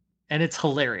terrified. And it's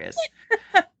hilarious.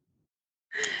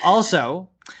 Also,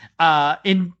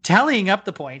 in tallying up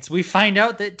the points, we find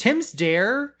out that Tim's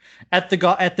dare at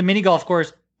the mini golf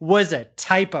course was a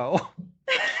typo.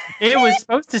 It was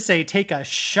supposed to say take a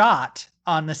shot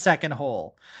on the second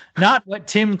hole, not what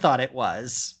Tim thought it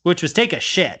was, which was take a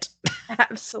shit.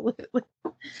 Absolutely.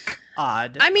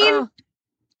 Odd. I mean,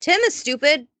 Tim is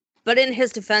stupid, but in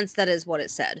his defense, that is what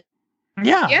it said.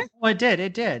 Yeah. Well, it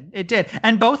did.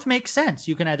 And both make sense.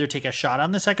 You can either take a shot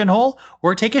on the second hole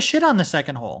or take a shit on the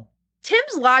second hole.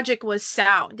 Tim's logic was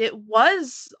sound. It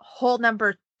was hole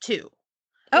number 2.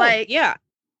 Oh, yeah.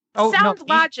 Sound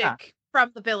logic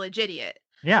from the Village Idiot.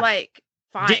 Yeah. Like,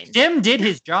 fine. Tim did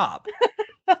his job.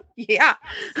 Yeah.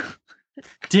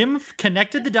 Tim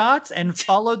connected the dots and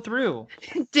followed through.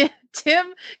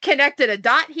 Tim connected a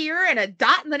dot here and a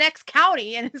dot in the next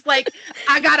county, and it's like,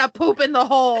 I gotta poop in the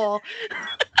hole.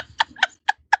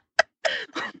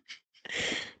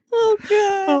 Oh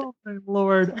god. Oh my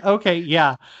lord. Okay,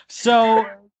 yeah. So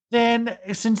then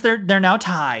since they're now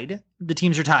tied, the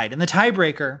teams are tied, and the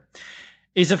tiebreaker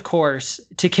is of course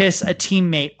to kiss a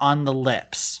teammate on the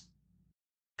lips.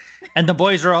 And the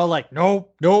boys are all like,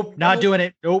 nope, nope, not doing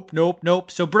it. Nope, nope,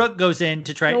 nope. So Brooke goes in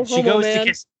to try. No She homo, goes man.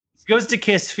 to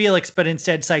kiss Felix, but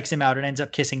instead psychs him out and ends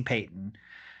up kissing Peyton.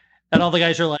 And all the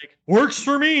guys are like, works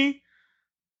for me.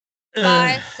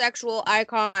 Bisexual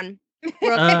icon.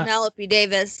 Brooke Penelope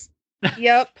Davis.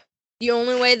 Yep. The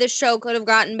only way this show could have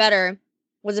gotten better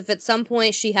was if at some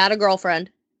point she had a girlfriend.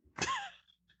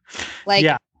 Like,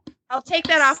 yeah, I'll take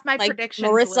that off my like prediction.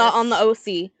 Marissa on the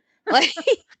OC. Like,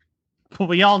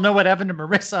 we all know what happened to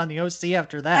Marissa on the OC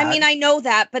after that. I mean, I know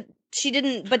that, but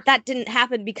that didn't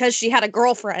happen because she had a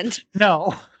girlfriend.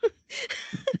 no.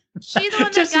 She the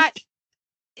one that got.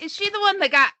 Is she the one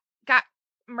that got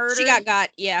murdered? She got,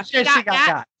 yeah. She got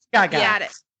got. Got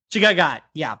it. She got,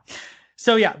 yeah.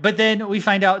 So yeah, but then we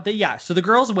find out that so the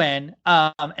girls win,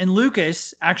 and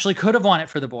Lucas actually could have won it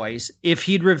for the boys if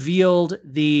he'd revealed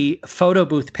the photo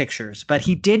booth pictures, but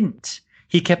he didn't.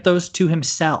 He kept those to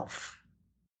himself.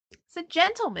 It's a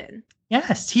gentleman.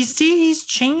 Yes, he's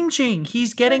changing.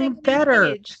 He's getting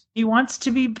better. He wants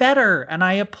to be better, and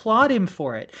I applaud him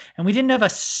for it. And we didn't have a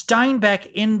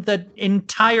Steinbeck in the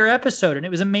entire episode, and it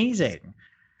was amazing.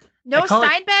 No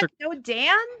Steinbeck, no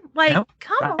Dan? Like, no,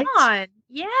 come right? on.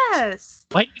 Yes.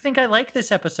 Why do you think I like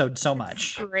this episode so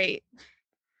much? Great.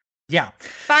 Yeah.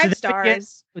 5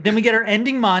 stars. Then we get our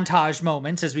ending montage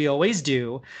moments, as we always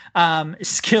do.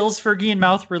 Skills, Fergie, and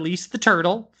Mouth release the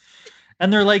turtle.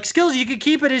 And they're like, Skills, you could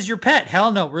keep it as your pet.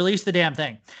 Hell no, release the damn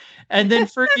thing. And then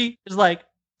Fergie is like,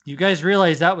 you guys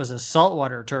realize that was a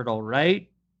saltwater turtle, right?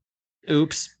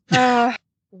 Oops.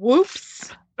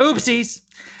 Whoops. Oopsies.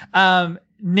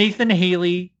 Nathan,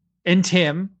 Haley, and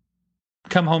Tim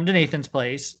come home to Nathan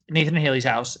and Haley's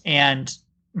house. And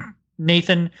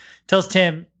Nathan tells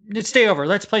Tim, stay over.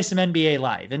 Let's play some NBA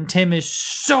Live. And Tim is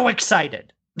so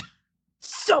excited.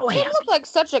 So He looked like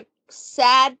such a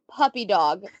sad puppy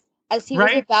dog as he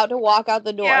was about to walk out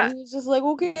the door. Yeah. He was just like,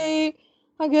 okay,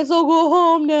 I guess I'll go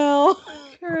home now.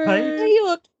 Right? And he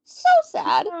looked so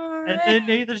sad. And then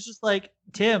Nathan's just like,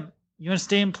 Tim, you want to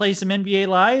stay and play some NBA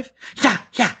Live?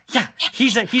 Yeah.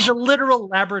 He's a literal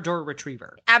Labrador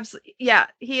retriever. Absolutely. Yeah,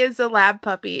 he is a lab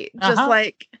puppy. Just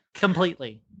like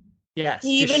completely. Yes.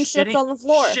 He even shit on the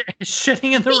floor.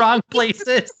 Shitting in the wrong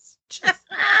places.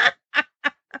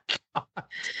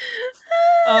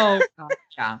 Oh God,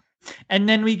 yeah. And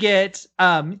then we get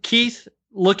Keith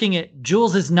looking at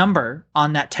Jules's number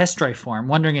on that test drive form,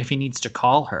 wondering if he needs to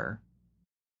call her.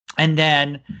 And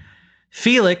then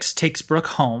Felix takes Brooke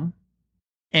home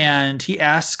and he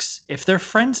asks if they're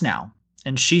friends now.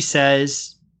 And she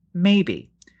says, maybe.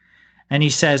 And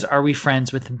he says, are we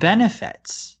friends with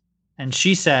benefits? And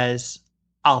she says,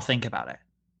 I'll think about it.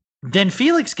 Then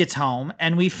Felix gets home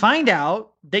and we find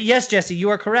out that, yes, Jesse, you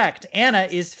are correct. Anna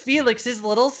is Felix's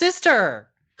little sister.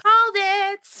 Called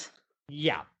it.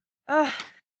 Yeah. Ugh.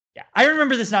 Yeah. I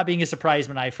remember this not being a surprise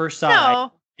when I first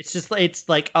saw it. It's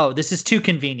like, oh, this is too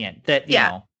convenient that, you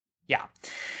know. Yeah.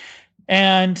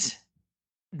 And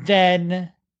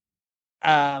then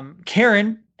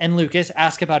Karen and Lucas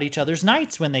ask about each other's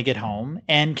nights when they get home.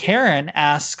 And Karen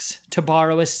asks to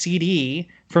borrow a CD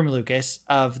from Lucas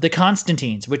of the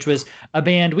Constantines, which was a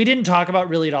band we didn't talk about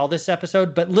really at all this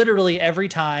episode, but literally every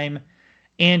time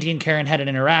Andy and Karen had an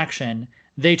interaction,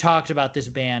 they talked about this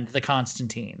band, the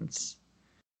Constantines.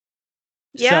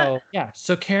 Yeah.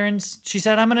 So she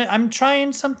said, I'm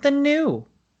trying something new,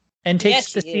 and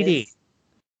takes the CD.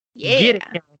 Yeah.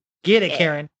 Get it,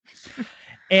 Karen.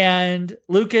 And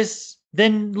Lucas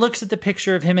then looks at the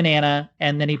picture of him and Anna,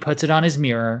 and then he puts it on his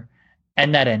mirror,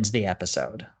 and that ends the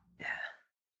episode.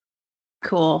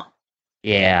 Cool.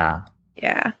 Yeah.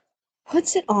 Yeah.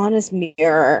 Puts it on his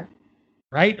mirror.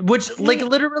 Right? Which, like,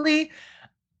 literally,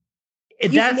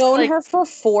 You've that's known like, her for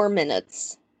 4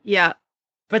 minutes. Yeah.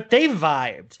 but they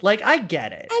vibed. Like, I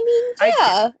get it. I mean,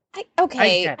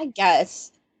 yeah. I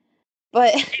guess.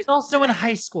 But He's also in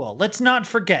high school. Let's not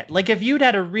forget. Like, if you'd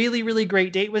had a really, really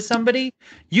great date with somebody,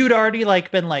 you'd already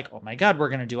like been like, oh my God, we're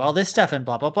gonna do all this stuff and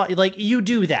blah blah blah. Like, you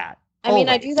do that. I mean,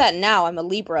 I do that now. I'm a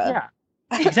Libra. Yeah.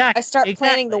 Exactly. I start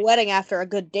planning the wedding after a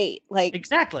good date. Like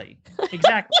Exactly.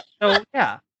 So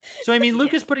yeah. So I mean,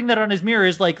 Lucas putting that on his mirror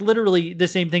is like literally the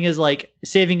same thing as like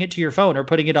saving it to your phone or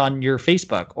putting it on your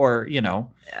Facebook or your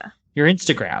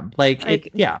Instagram. Like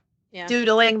yeah.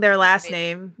 Doodling their last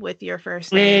name with your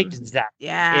first name. Exactly.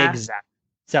 Yeah. Exactly.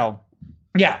 So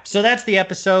yeah. So that's the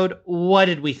episode. What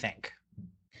did we think?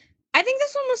 I think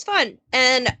this one was fun.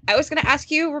 And I was going to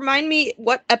ask you, remind me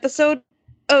what episode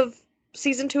of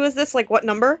season 2 is this? Like, what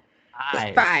number?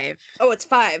 5. Oh, it's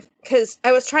 5. Because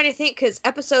I was trying to think, because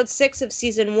episode 6 of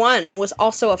season 1 was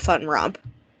also a fun romp.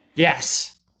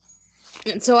 Yes.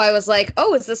 And so I was like,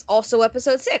 oh, is this also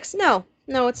episode 6? No,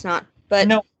 it's not. But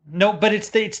no, but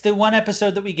it's the one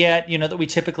episode that we get, that we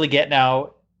typically get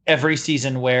now every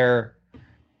season where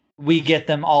we get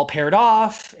them all paired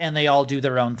off and they all do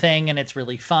their own thing and it's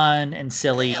really fun and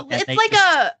silly. It's like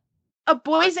a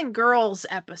boys and girls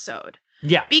episode.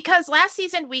 Yeah. Because last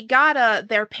season we got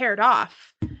they're paired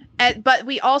off, but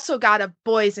we also got a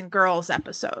boys and girls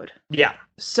episode. Yeah.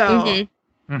 So,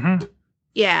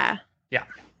 yeah. Yeah.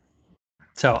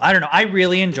 So I don't know. I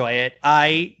really enjoy it.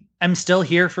 I am still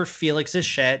here for Felix's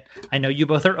shit. I know you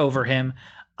both are over him.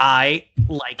 I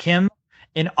like him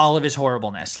in all of his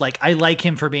horribleness. Like, I like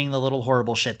him for being the little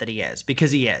horrible shit that he is,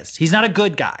 because he is. He's not a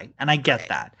good guy, and I get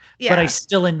that. Yeah. But I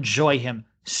still enjoy him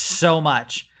so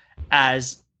much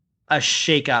as a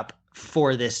shakeup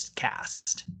for this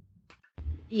cast.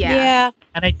 Yeah.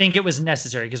 And I think it was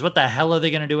necessary, because what the hell are they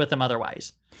going to do with him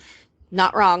otherwise?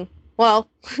 Not wrong. Well,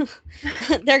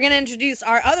 they're going to introduce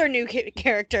our other new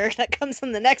character that comes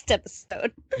from the next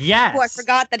episode. Yes. Oh, I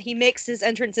forgot that he makes his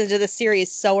entrance into the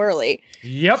series so early.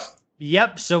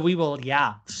 Yep. So we will,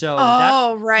 yeah. So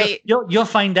right. You'll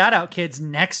find that out, kids,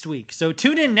 next week. So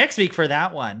tune in next week for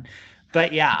that one.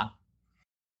 But yeah.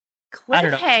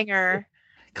 Cliffhanger.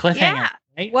 Yeah.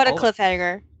 Right? What a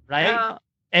cliffhanger. Right?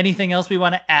 Anything else we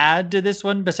want to add to this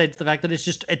one besides the fact that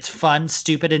it's fun,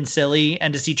 stupid, and silly,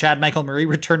 and to see Chad Michael Murray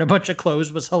return a bunch of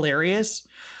clothes was hilarious.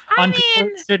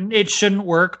 It shouldn't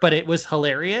work, but it was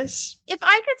hilarious. If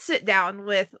I could sit down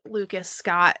with Lucas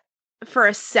Scott for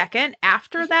a second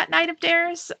after that Night of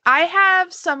Dares, I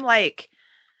have some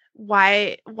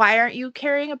why aren't you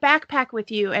carrying a backpack with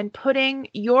you and putting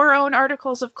your own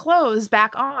articles of clothes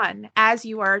back on as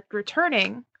you are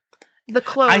returning the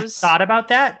clothes? I thought about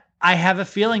that. I have a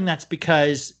feeling that's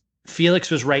because Felix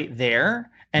was right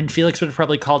there, and Felix would have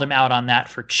probably called him out on that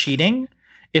for cheating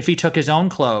if he took his own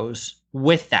clothes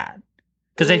with that.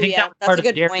 Because I think that was part of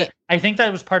the dare. I think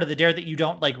that was part of the dare that you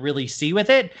don't really see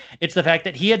with it. It's the fact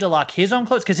that he had to lock his own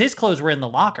clothes because his clothes were in the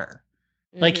locker.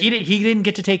 Like he didn't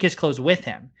get to take his clothes with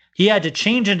him. He had to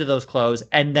change into those clothes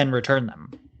and then return them.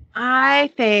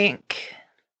 I think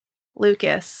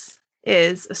Lucas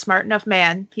is a smart enough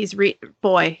man. He's read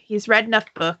enough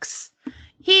books.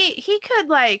 He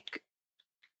could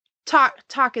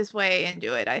talk his way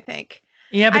into it, I think.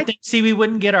 Yeah, but we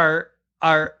wouldn't get our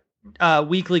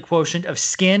weekly quotient of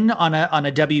skin on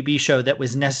a WB show that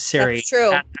was necessary. That's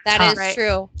true. That is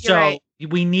true. So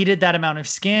we needed that amount of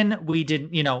skin. We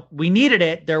didn't, we needed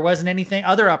it. There wasn't anything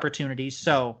other opportunities.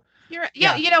 So you're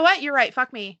yeah. You know what? You're right.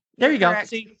 Fuck me. There you go.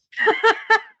 See?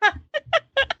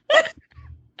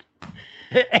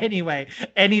 Anyway,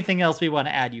 anything else we want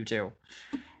to add you to?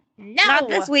 No. Not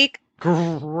this week.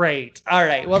 Great. All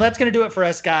right. Well, that's going to do it for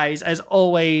us, guys. As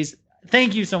always,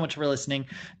 thank you so much for listening.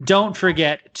 Don't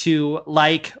forget to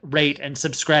rate, and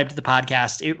subscribe to the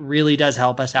podcast. It really does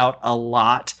help us out a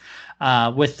lot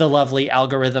with the lovely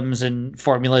algorithms and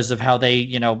formulas of how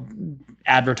they,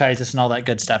 advertise us and all that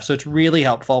good stuff. So it's really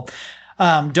helpful.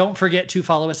 Don't forget to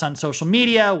follow us on social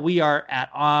media. We are at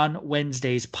On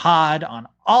Wednesdays Pod on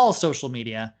all social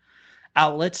media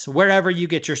outlets. Wherever you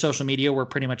get your social media, we're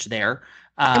pretty much there.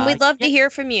 And we'd love to hear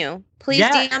from you. Please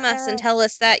DM us and tell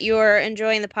us that you're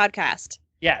enjoying the podcast.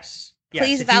 Yes.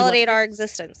 Please validate our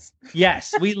existence.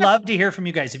 Yes, we love to hear from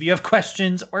you guys. If you have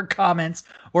questions or comments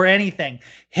or anything,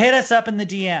 hit us up in the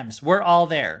DMs. We're all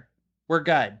there. We're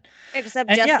good. Except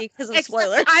Jesse, because of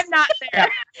spoilers. I'm not there.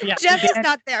 Yeah. Jesse's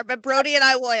not there, but Brody and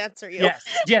I will answer you.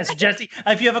 Yes, Jesse.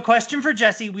 If you have a question for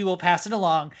Jesse, we will pass it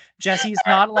along. Jesse's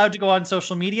not allowed to go on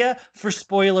social media for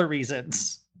spoiler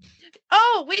reasons.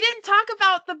 Oh, we didn't talk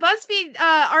about the BuzzFeed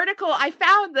article I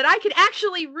found that I could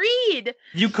actually read.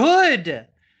 You could.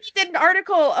 He did an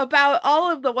article about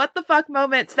all of the what the fuck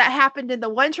moments that happened in the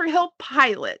One Tree Hill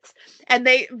pilot. And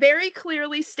they very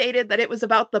clearly stated that it was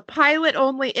about the pilot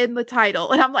only in the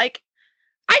title. And I'm like,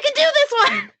 I can do this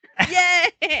one.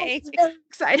 Yay. I'm so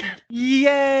excited.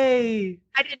 Yay.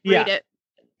 I didn't read it.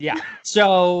 Yeah.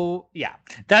 So,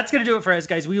 that's going to do it for us,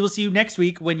 guys. We will see you next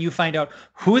week when you find out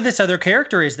who this other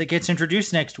character is that gets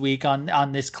introduced next week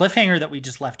on this cliffhanger that we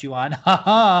just left you on.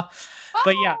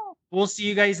 But yeah, we'll see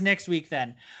you guys next week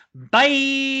then.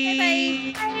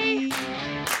 Bye. Bye.